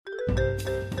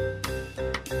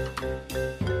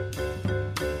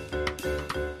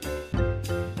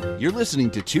You're listening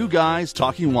to Two Guys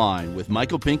Talking Wine with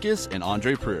Michael Pincus and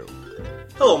Andre Prue.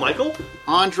 Hello, Michael.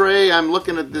 Andre, I'm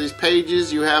looking at these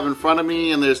pages you have in front of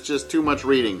me, and there's just too much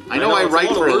reading. I know I write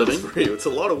for a living. It's a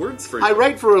lot of words for you. I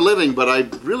write for a living, but I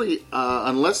really,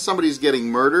 unless somebody's getting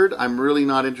murdered, I'm really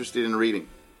not interested in reading.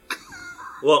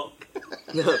 Well,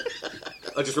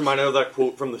 I just reminded of that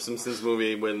quote from the Simpsons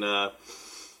movie when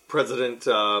President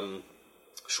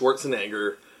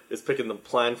Schwarzenegger is picking the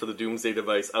plan for the Doomsday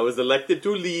device. I was elected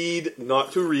to lead,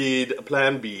 not to read.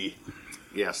 Plan B.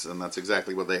 Yes, and that's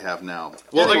exactly what they have now.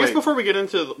 Well, anyway, I guess before we get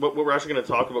into what we're actually going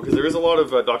to talk about, because there is a lot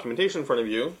of documentation in front of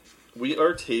you, we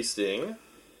are tasting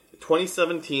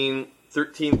 2017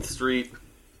 13th Street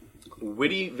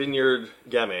Witty Vineyard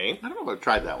Gamay. I don't know if I've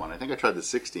tried that one. I think I tried the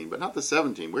 16, but not the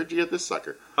 17. Where'd you get this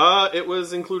sucker? It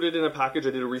was included in a package.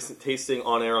 I did a recent tasting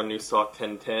on air on News Talk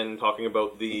 1010 talking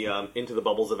about the Into the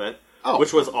Bubbles event,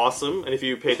 which was awesome. And if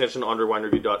you pay attention to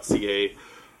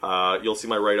underwinereview.ca, you'll see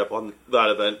my write-up on that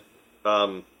event.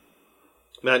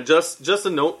 Man, just a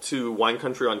note to Wine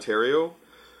Country Ontario,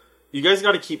 you guys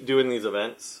got to keep doing these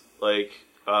events. Like,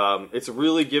 it's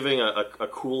really giving a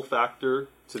cool factor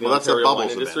to the Ontario wine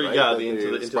industry. Event, right?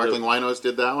 Yeah, the Sparkling Winos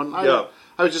did that one.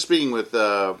 I was just speaking with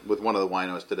one of the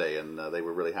winos today, and they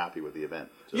were really happy with the event.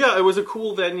 So. Yeah, it was a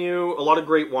cool venue. A lot of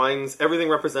great wines. Everything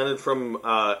represented from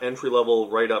entry level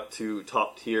right up to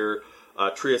top tier.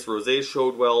 Trias Rosé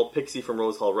showed well. Pixie from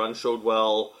Rose Hall Run showed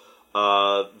well.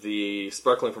 The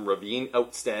Sparkling from Ravine,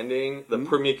 outstanding. The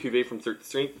Premier Cuvée from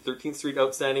 13th Street,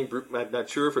 outstanding. Brut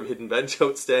Nature from Hidden Bench,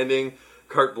 outstanding.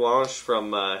 Carte Blanche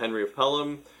from Henry of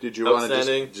Pelham, did you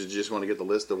just want to get the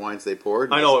list of wines they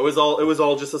poured? I know, it was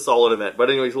all just a solid event. But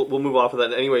anyways, we'll move off of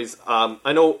that. Anyways,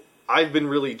 I know I've been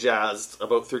really jazzed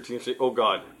about 13th Street. Oh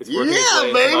God, it's working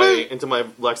its way into my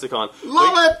lexicon.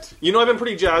 Love it! You know, I've been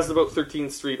pretty jazzed about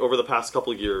 13th Street over the past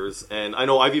couple of years. And I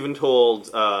know I've even told...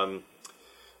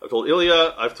 I've told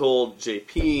Ilya, I've told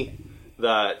JP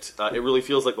that it really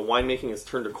feels like the winemaking has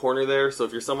turned a corner there. So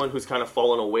if you're someone who's kind of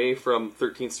fallen away from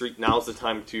 13th Street, now's the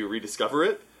time to rediscover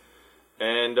it.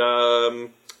 And,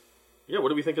 what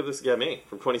do we think of this Gamay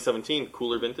from 2017?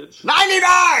 Cooler vintage? 99!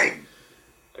 I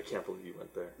can't believe you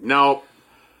went there. No,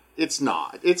 it's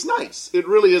not. It's nice. It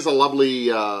really is a lovely,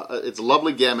 it's a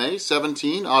lovely Gamay.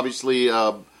 17, obviously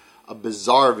a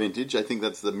bizarre vintage. I think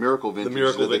that's the miracle vintage. The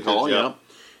miracle vintage, they call it, yeah.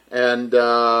 And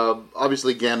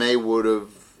obviously, Gamay would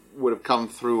have come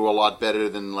through a lot better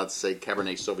than, let's say,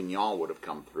 Cabernet Sauvignon would have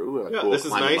come through. Cool, this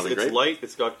is nice. It's light.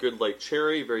 It's got good light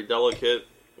cherry, very delicate.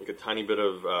 Like a tiny bit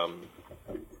of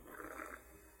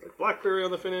like blackberry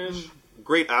on the finish.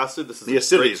 Great acid. This is the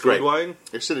acidity is great. Wine.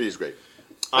 The acidity is great.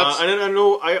 And I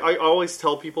know I always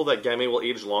tell people that Gamay will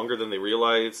age longer than they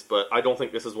realize, but I don't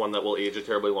think this is one that will age a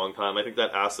terribly long time. I think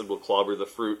that acid will clobber the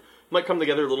fruit. Might come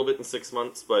together a little bit in 6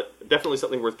 months, but definitely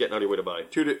something worth getting out of your way to buy.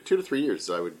 2 to 3 years,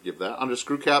 I would give that. Under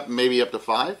screw cap, maybe up to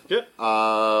 5. Yeah.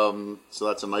 So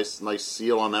that's a nice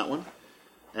seal on that one.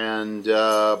 And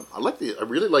I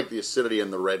really like the acidity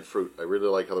and the red fruit. I really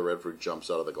like how the red fruit jumps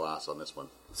out of the glass on this one.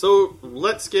 So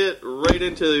let's get right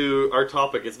into our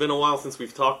topic. It's been a while since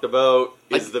we've talked about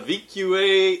is the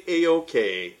VQA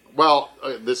A-OK? Well,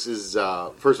 this is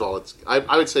first of all,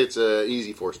 I would say it's an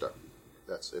easy 4-star.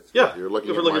 That's if you're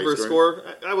looking for a score.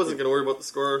 I wasn't going to worry about the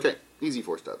score. Okay, easy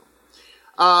 4-star.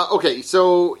 Okay,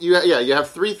 so you have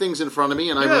 3 things in front of me,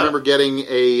 and I remember getting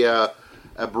a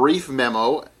brief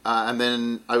memo, and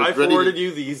then I forwarded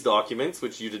you these documents,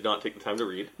 which you did not take the time to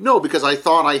read. No, because I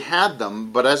thought I had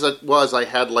them, but as it was, I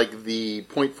had like the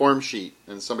point form sheet,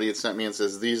 and somebody had sent me and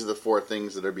says, these are the 4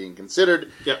 things that are being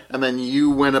considered. Yeah. And then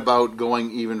you went about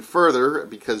going even further,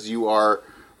 because you are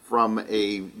from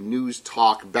a news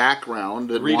talk background.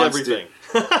 Read everything.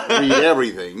 Read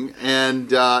everything.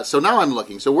 And so now I'm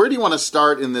looking. So where do you want to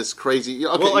start in this crazy...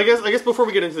 Okay. Well, I guess before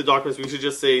we get into the documents, we should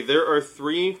just say there are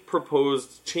 3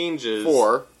 proposed changes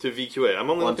to VQA. I'm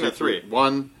only looking at 3.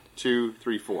 1, 2,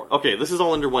 3, 4. Okay, this is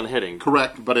all under one heading.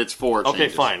 Correct, but it's 4 changes. Okay,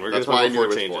 fine. We're going to talk about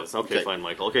 4 changes. Okay, fine,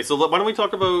 Michael. Okay, so why don't we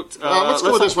talk about... let's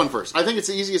go with this one first. I think it's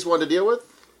the easiest one to deal with.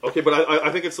 Okay, but I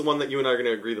think it's the one that you and I are going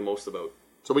to agree the most about.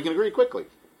 So we can agree quickly.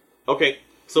 Okay,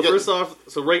 so first off,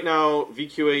 so right now,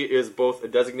 VQA is both a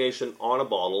designation on a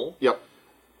bottle,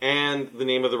 and the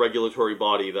name of the regulatory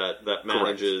body that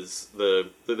manages they're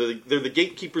the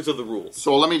gatekeepers of the rules.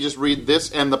 So let me just read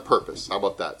this and the purpose. How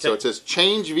about that? Okay. So it says,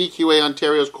 change VQA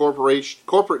Ontario's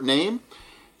corporate name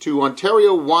to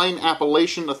Ontario Wine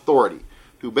Appellation Authority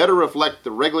to better reflect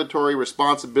the regulatory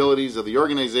responsibilities of the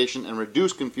organization and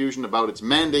reduce confusion about its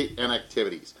mandate and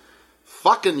activities.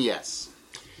 Fucking yes.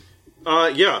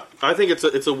 Yeah, I think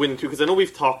it's a win too, because I know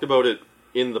we've talked about it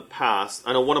in the past.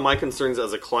 I know one of my concerns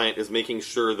as a client is making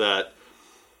sure that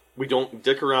we don't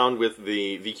dick around with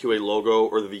the VQA logo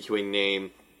or the VQA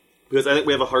name, because I think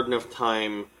we have a hard enough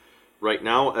time right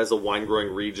now as a wine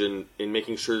growing region in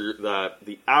making sure that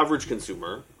the average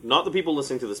consumer, not the people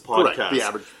listening to this podcast, Correct, the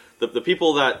average. The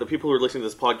people who are listening to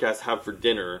this podcast have for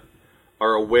dinner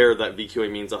are aware that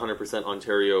VQA means 100%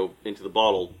 Ontario into the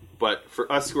bottle. But for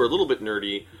us who are a little bit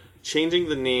nerdy, changing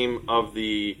the name of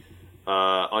the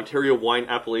Ontario Wine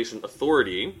Appellation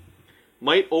Authority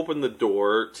might open the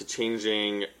door to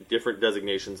changing different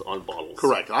designations on bottles.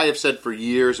 Correct. I have said for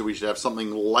years that we should have something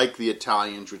like the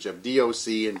Italians, which have DOC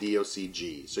and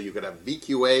DOCG. So you could have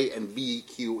VQA and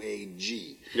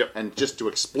VQAG. Yep. And just to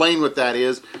explain what that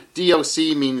is,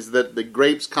 DOC means that the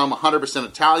grapes come 100%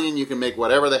 Italian. You can make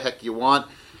whatever the heck you want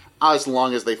as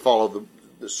long as they follow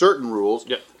the certain rules.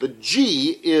 Yep. The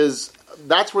G is...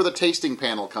 That's where the tasting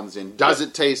panel comes in. Does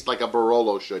it taste like a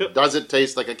Barolo should? Yep. Does it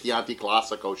taste like a Chianti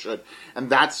Classico should? And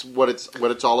that's what it's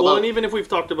all about. Well, and even if we've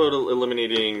talked about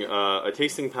eliminating a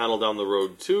tasting panel down the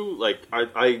road too, like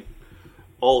I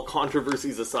all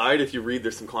controversies aside, if you read,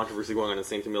 there's some controversy going on in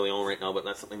Saint-Emilion right now, but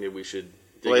that's something that we should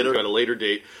dig into at a later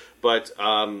date. But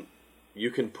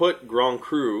you can put Grand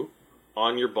Cru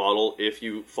on your bottle if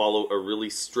you follow a really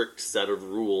strict set of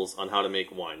rules on how to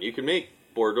make wine. You can make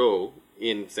Bordeaux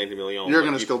in Saint-Emilion. You're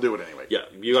going to still do it anyway. Yeah,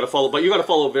 you got to follow, but you got to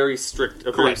follow a very strict.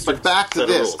 But back to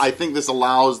this, I think this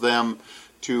allows them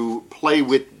to play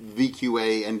with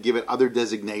VQA and give it other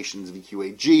designations,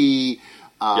 VQAG,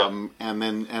 and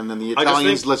then the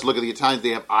Italians. Let's look at the Italians. They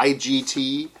have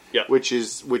IGT, which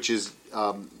is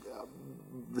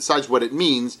besides what it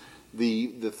means,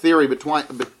 the theory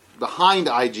behind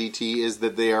IGT is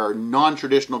that they are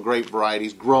non-traditional grape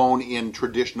varieties grown in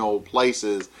traditional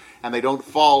places, and they don't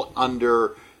fall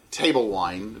under table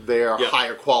wine. They are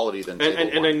higher quality than table wine.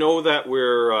 And I know that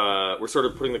we're sort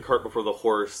of putting the cart before the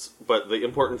horse, but the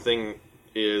important thing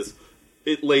is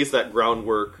it lays that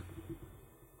groundwork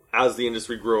as the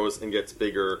industry grows and gets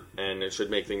bigger, and it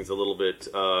should make things a little bit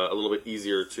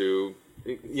easier to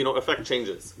affect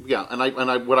changes. Yeah,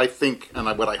 what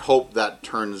I hope that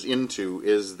turns into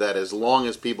is that as long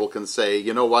as people can say,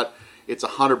 you know what, it's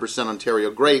 100%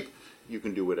 Ontario grape, you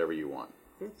can do whatever you want.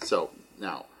 So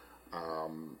now,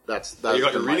 that's you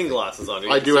got your reading glasses on.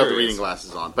 I do have the reading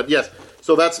glasses on, but yes.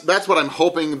 So that's what I'm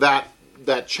hoping that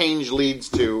change leads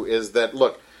to, is that,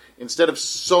 look, instead of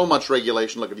so much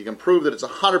regulation, look, if you can prove that it's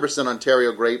 100%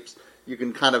 Ontario grapes, you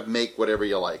can kind of make whatever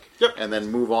you like, and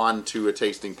then move on to a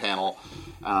tasting panel,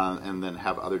 and then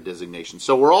have other designations.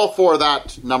 So we're all for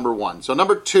that, number one. So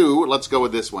number two, let's go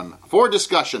with this one. For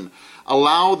discussion,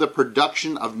 allow the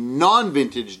production of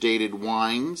non-vintage dated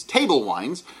wines, table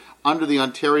wines, under the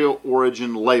Ontario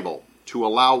origin label to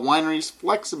allow wineries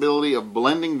flexibility of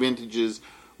blending vintages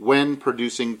when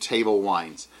producing table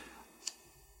wines.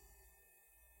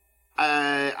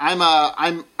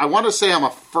 I want to say I'm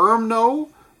a firm no,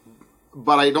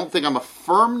 but I don't think I'm a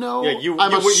firm no. Yeah,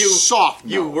 I'm a soft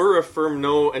no. You were a firm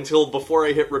no until before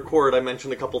I hit record. I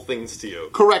mentioned a couple things to you.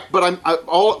 Correct, but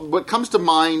what comes to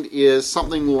mind is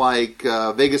something like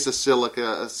Vega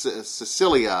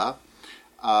Sicilia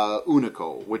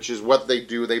Unico, which is what they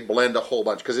do. They blend a whole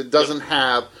bunch because it doesn't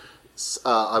have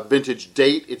a vintage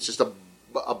date. It's just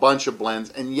a bunch of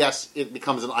blends, and yes, it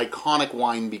becomes an iconic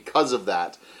wine because of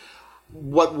that.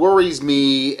 What worries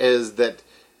me is that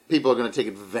people are going to take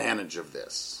advantage of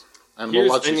this. And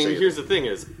here's the thing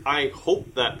is, I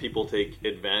hope that people take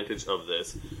advantage of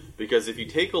this, because if you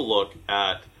take a look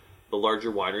at the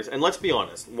larger wineries, and let's be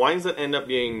honest, wines that end up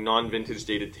being non-vintage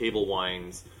dated table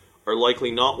wines are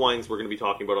likely not wines we're going to be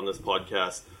talking about on this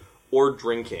podcast or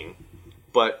drinking.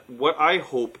 But what I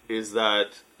hope is that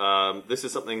this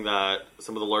is something that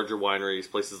some of the larger wineries,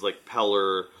 places like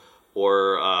Peller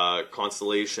or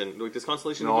Constellation. Does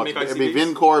Constellation make ICBs? It'd be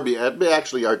Vincor, it'd be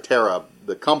actually Arterra,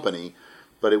 the company,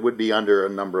 but it would be under a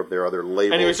number of their other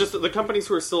labels. Anyways, just the companies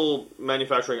who are still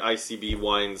manufacturing ICB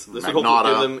wines, this would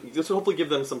hopefully give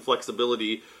them some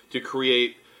flexibility to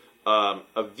create a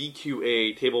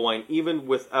VQA table wine, even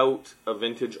without a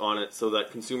vintage on it, so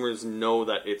that consumers know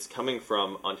that it's coming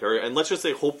from Ontario. And let's just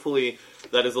say, hopefully,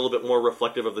 that is a little bit more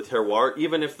reflective of the terroir,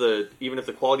 even if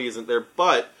the quality isn't there.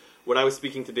 But when I was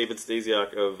speaking to David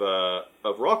Stasiak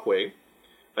of Rockway,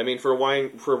 I mean, for a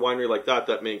winery like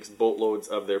that makes boatloads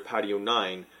of their Patio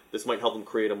 9, this might help them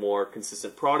create a more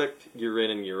consistent product year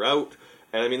in and year out.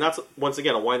 And I mean, that's, once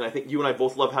again, a wine I think you and I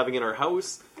both love having in our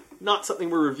house. Not something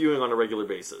we're reviewing on a regular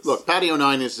basis. Look, Patio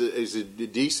 9 is a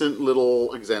decent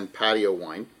little patio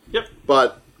wine. Yep.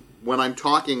 But when I'm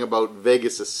talking about Vega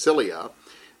Sicilia,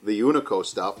 the Unico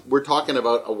stuff. We're talking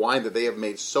about a wine that they have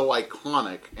made so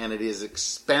iconic, and it is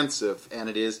expensive, and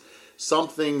it is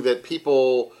something that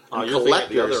people and you're thinking at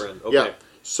the other end. Okay. Yeah.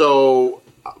 So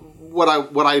what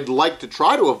I'd like to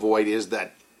try to avoid is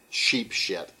that cheap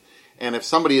shit. And if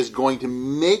somebody is going to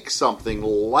make something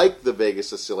like the Vega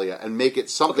Sicilia and make it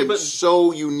something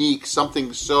so unique,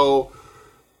 something so...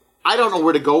 I don't know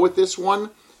where to go with this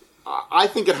one. I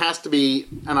think it has to be,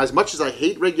 and as much as I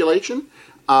hate regulation,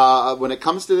 when it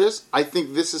comes to this, I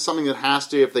think this is something that has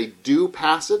to, if they do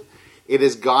pass it, it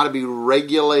has got to be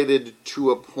regulated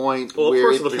to a point where of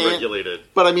course it it'll be regulated.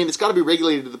 But I mean, it's got to be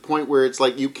regulated to the point where it's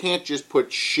like you can't just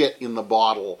put shit in the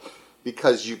bottle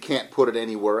because you can't put it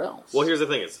anywhere else. Well, here's the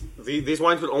thing: is these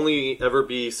wines would only ever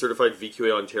be certified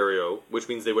VQA Ontario, which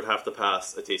means they would have to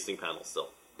pass a tasting panel still.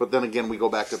 But then again, we go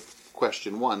back to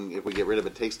question one: if we get rid of a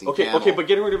tasting panel, okay, but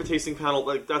getting rid of a tasting panel,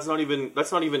 like that's not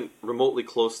even remotely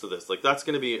close to this. Like that's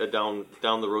going to be a down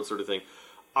the road sort of thing.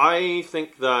 I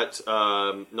think that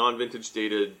non-vintage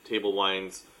dated table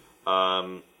wines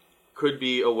could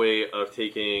be a way of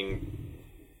taking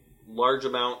large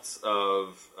amounts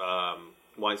of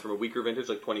wines from a weaker vintage,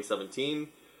 like 2017,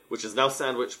 which is now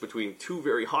sandwiched between two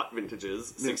very hot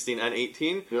vintages, 16 and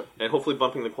 18, and hopefully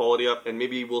bumping the quality up. And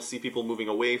maybe we'll see people moving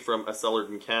away from a cellared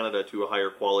in Canada to a higher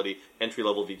quality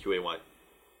entry-level VQA wine.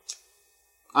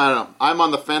 I don't know. I'm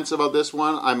on the fence about this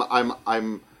one.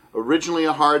 I'm originally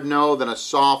a hard no, then a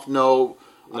soft no.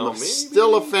 I'm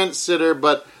still a fence sitter,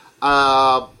 but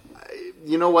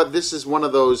you know what? This is one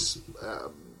of those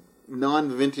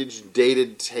non-vintage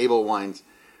dated table wines.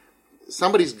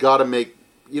 Somebody's got to make.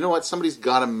 You know what? Somebody's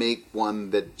got to make one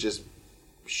that just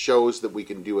shows that we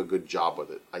can do a good job with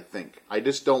it. I think. I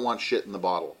just don't want shit in the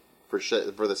bottle for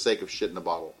the sake of shit in the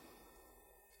bottle.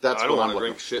 That's I don't want to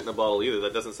drink shit in a bottle either.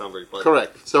 That doesn't sound very pleasant.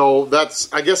 Correct. So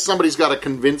that's. I guess somebody's got to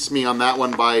convince me on that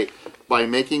one by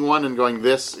making one and going.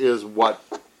 This is what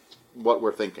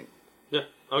we're thinking. Yeah.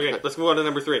 Okay. Let's move on to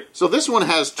number 3. So this one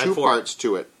has 2 parts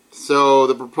to it. So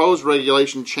the proposed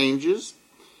regulation changes.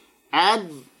 Add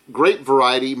grape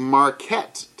variety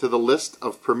Marquette to the list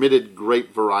of permitted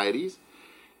grape varieties.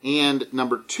 And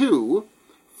number 2,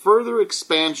 further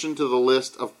expansion to the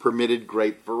list of permitted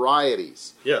grape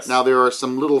varieties. Yes. Now there are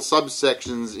some little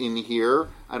subsections in here.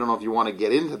 I don't know if you want to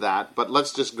get into that, but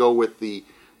let's just go with the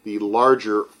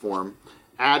larger form.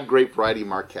 Add grape variety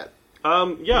Marquette.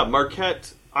 Yeah,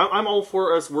 Marquette. I'm all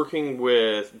for us working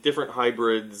with different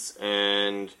hybrids,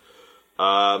 and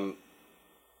I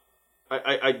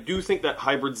do think that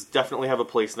hybrids definitely have a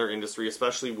place in our industry,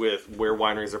 especially with where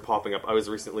wineries are popping up. I was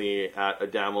recently at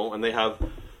Adamo, and they have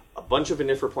a bunch of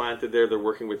vinifera planted there. They're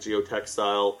working with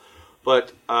geotextile,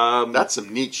 but that's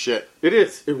some neat shit. It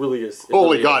is. It really is.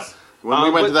 Holy really God. Is. When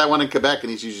we went to that one in Quebec and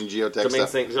he's using geotextile. Domaine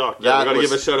Saint Jacques. Yeah, we got to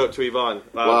give a shout out to Yvonne.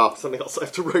 Wow. Something else I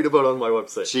have to write about on my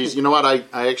website. Jeez, you know what? I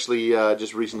actually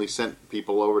just recently sent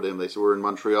people over to him. They said, we're in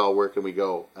Montreal. Where can we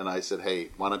go? And I said, hey,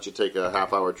 why don't you take a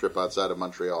half-hour trip outside of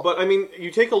Montreal? But, I mean, you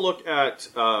take a look at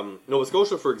Nova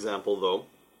Scotia, for example, though,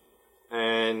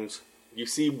 and you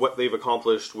see what they've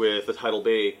accomplished with the Tidal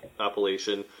Bay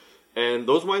appellation. And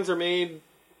those wines are made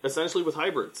essentially with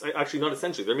hybrids. Actually, not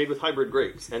essentially. They're made with hybrid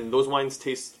grapes. And those wines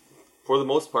taste, for the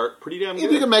most part, pretty damn good.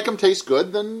 If you can make them taste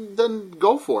good, then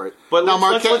go for it. But now,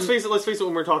 let's face it,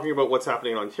 when we're talking about what's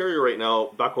happening in Ontario right now,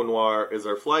 Baco Noir is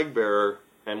our flag bearer,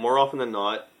 and more often than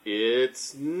not,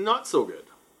 it's not so good.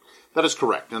 That is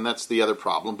correct, and that's the other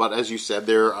problem. But as you said,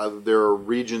 there are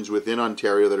regions within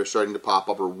Ontario that are starting to pop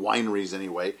up, or wineries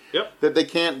anyway, that they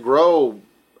can't grow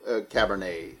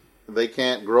Cabernet. They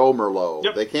can't grow Merlot.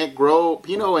 Yep. They can't grow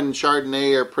Pinot and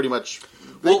Chardonnay are pretty much...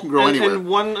 They can grow anywhere. And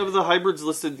one of the hybrids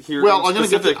listed here... Well, I'm going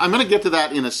to get to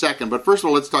that in a second. But first of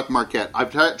all, let's talk Marquette.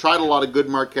 I've tried a lot of good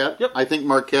Marquette. Yep. I think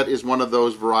Marquette is one of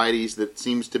those varieties that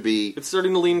seems to be It's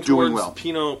starting to lean towards well.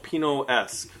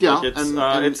 Pinot-esque. Yeah.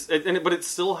 Like but it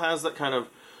still has that kind of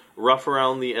rough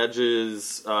around the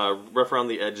edges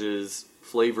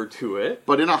flavor to it.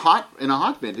 But in a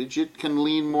hot vintage, it can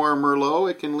lean more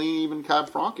Merlot. It can lean even Cab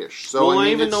Frankish. So well, I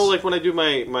even know, like when I do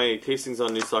my tastings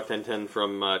on New Stock 1010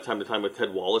 from time to time with Ted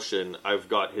Wallishin, I've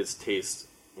got his taste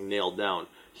nailed down.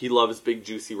 He loves big,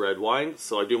 juicy red wine,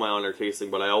 so I do my honor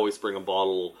tasting. But I always bring a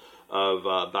bottle of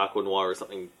Baco Noir or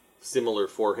something similar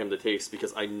for him to taste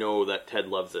because I know that Ted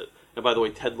loves it. And by the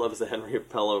way, Ted loves the Henry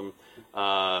Pelham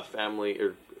Family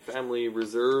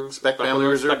Reserve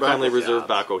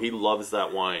Baco. He loves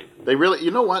that wine. They really,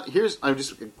 you know what? I'm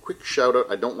just a quick shout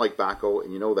out. I don't like Baco,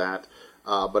 and you know that.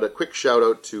 But a quick shout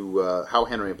out to how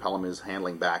Henry Pelham is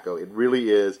handling Baco. It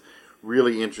really is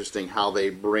really interesting how they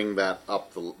bring that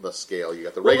up the scale. You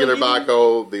got the regular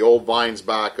Baco, the Old Vines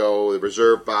Baco, the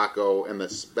Reserve Baco, and the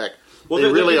spec.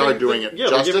 They really are doing it Yeah,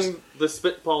 justice. they're giving the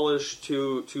spit polish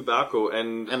to tobacco,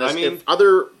 and I mean, if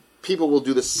other people will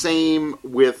do the same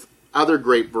with other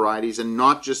grape varieties and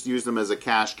not just use them as a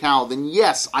cash cow, then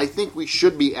yes, I think we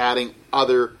should be adding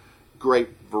other grape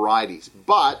varieties.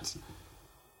 But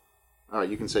all right,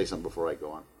 you can say something before I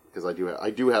go on, because I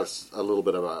do have a little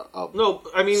bit of a no.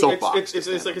 I mean, soapbox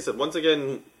it's like I said. Once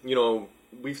again, you know,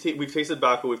 we've tasted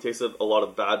tobacco. We've tasted a lot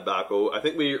of bad tobacco. I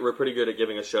think we're pretty good at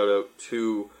giving a shout out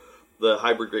to the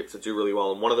hybrid grapes that do really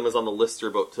well, and one of them is on the list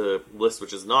you're about to list,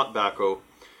 which is not tobacco.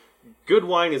 Good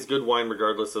wine is good wine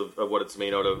regardless of what it's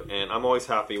made out of, and I'm always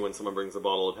happy when someone brings a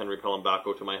bottle of Henry Pelham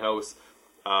Tobacco to my house.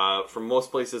 For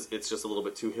most places, it's just a little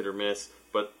bit too hit or miss,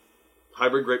 but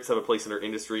hybrid grapes have a place in our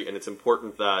industry, and it's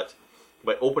important that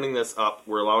by opening this up,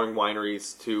 we're allowing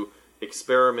wineries to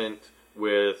experiment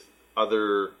with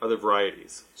other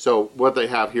varieties. So what they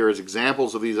have here is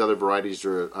examples of these other varieties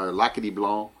are Lacadie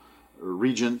Blanc,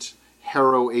 Regent,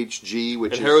 Harrow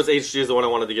HG, Harrow's HG is the one I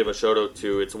wanted to give a shout out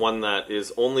to. It's one that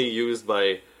is only used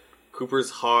by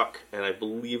Cooper's Hawk, and I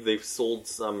believe they've sold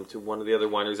some to one of the other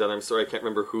wineries out there. I'm sorry, I can't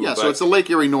remember who. Yeah, so it's the Lake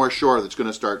Erie North Shore that's going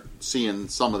to start seeing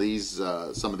some of these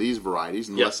varieties,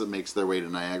 unless it makes their way to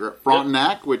Niagara.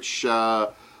 Frontenac, which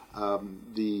the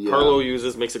Carlo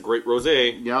uses, makes a great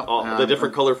rosé. Yeah, the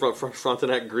different color from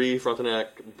Frontenac Gris,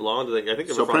 Frontenac Blonde. I think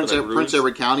so. Prince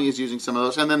Edward County is using some of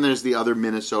those, and then there's the other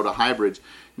Minnesota hybrids.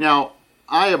 Now,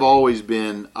 I have always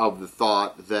been of the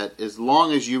thought that as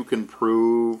long as you can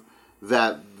prove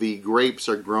that the grapes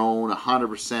are grown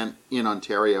 100% in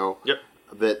Ontario,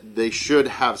 that they should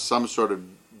have some sort of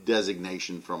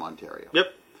designation from Ontario.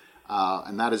 Yep.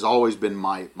 And that has always been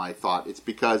my thought. It's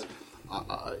because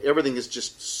everything is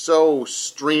just so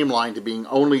streamlined to being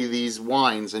only these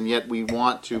wines, and yet we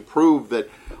want to prove that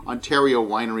Ontario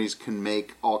wineries can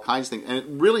make all kinds of things. And it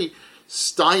really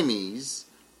stymies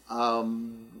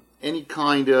any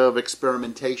kind of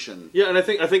experimentation. Yeah, and I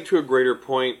think to a greater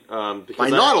point, because by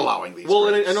not allowing these. Well,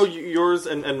 grapes. and I know yours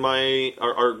and my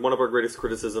are one of our greatest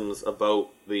criticisms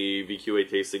about the VQA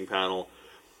tasting panel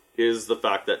is the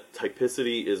fact that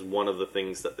typicity is one of the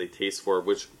things that they taste for,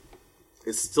 which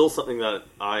is still something that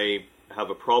I have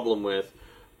a problem with.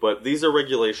 But these are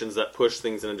regulations that push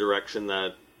things in a direction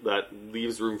that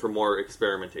leaves room for more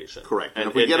experimentation. Correct. And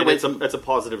if we get away from, it's a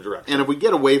positive direction. And if we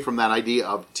get away from that idea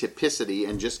of typicity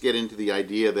and just get into the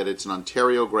idea that it's an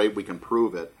Ontario grape, we can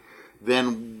prove it,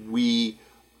 then we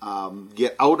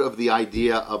get out of the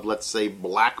idea of, let's say,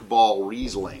 blackball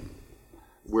Riesling,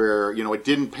 where it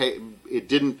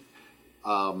didn't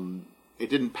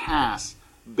pass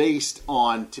based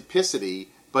on typicity,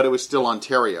 but it was still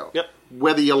Ontario. Yep.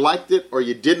 Whether you liked it or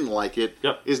you didn't like it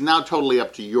is now totally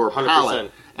up to your 100%.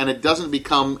 palate. And it doesn't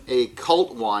become a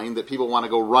cult wine that people want to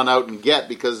go run out and get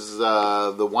because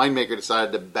the winemaker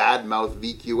decided to badmouth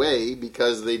VQA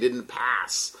because they didn't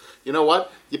pass. You know what?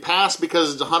 You pass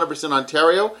because it's 100%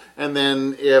 Ontario, and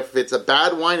then if it's a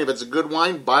bad wine, if it's a good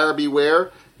wine, buyer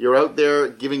beware. You're out there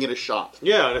giving it a shot.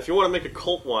 Yeah, and if you want to make a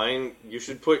cult wine, you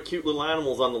should put cute little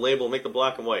animals on the label and make them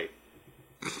black and white.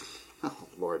 Oh,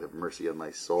 Lord have mercy on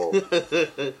my soul.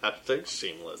 Hashtag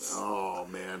shameless. Oh,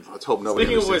 man. Let's hope nobody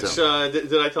Speaking of which, listens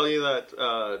did I tell you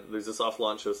that there's a soft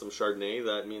launch of some Chardonnay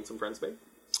that me and some friends made?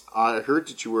 I heard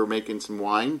that you were making some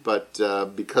wine, but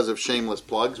because of shameless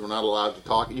plugs, we're not allowed to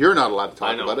talk. You're not allowed to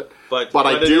talk about it. But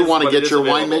I do want to get your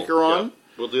winemaker on. Yeah.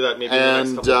 We'll do that maybe and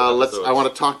in the next couple of episodes. I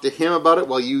want to talk to him about it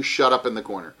while you shut up in the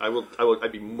corner.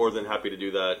 I'd be more than happy to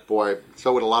do that. Boy,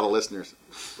 so would a lot of listeners.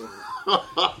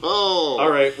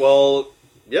 All right, well,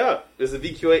 yeah, is the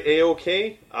VQA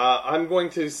A-OK? I'm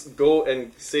going to go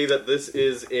and say that this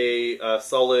is a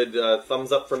solid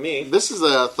thumbs up from me. This is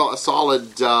a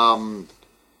solid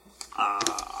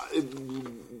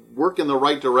work in the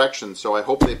right direction, so I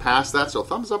hope they pass that. So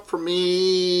thumbs up for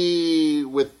me,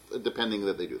 with depending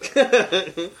that they do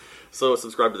that. So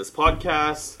subscribe to this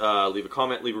podcast, leave a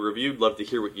comment, leave a review. Love to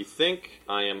hear what you think.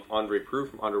 I am Andre Prue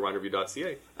from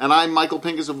AndreWineReview.ca. And I'm Michael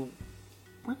Pincus of...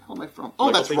 Where the hell am I from?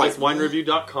 Oh, that's right.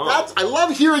 WineReview.com. I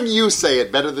love hearing you say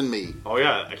it better than me. Oh,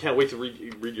 yeah. I can't wait to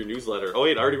read your newsletter. Oh,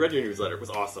 wait, I already read your newsletter. It was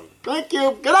awesome. Thank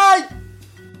you. Good night.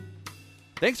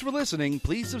 Thanks for listening.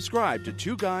 Please subscribe to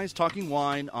Two Guys Talking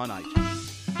Wine on iTunes.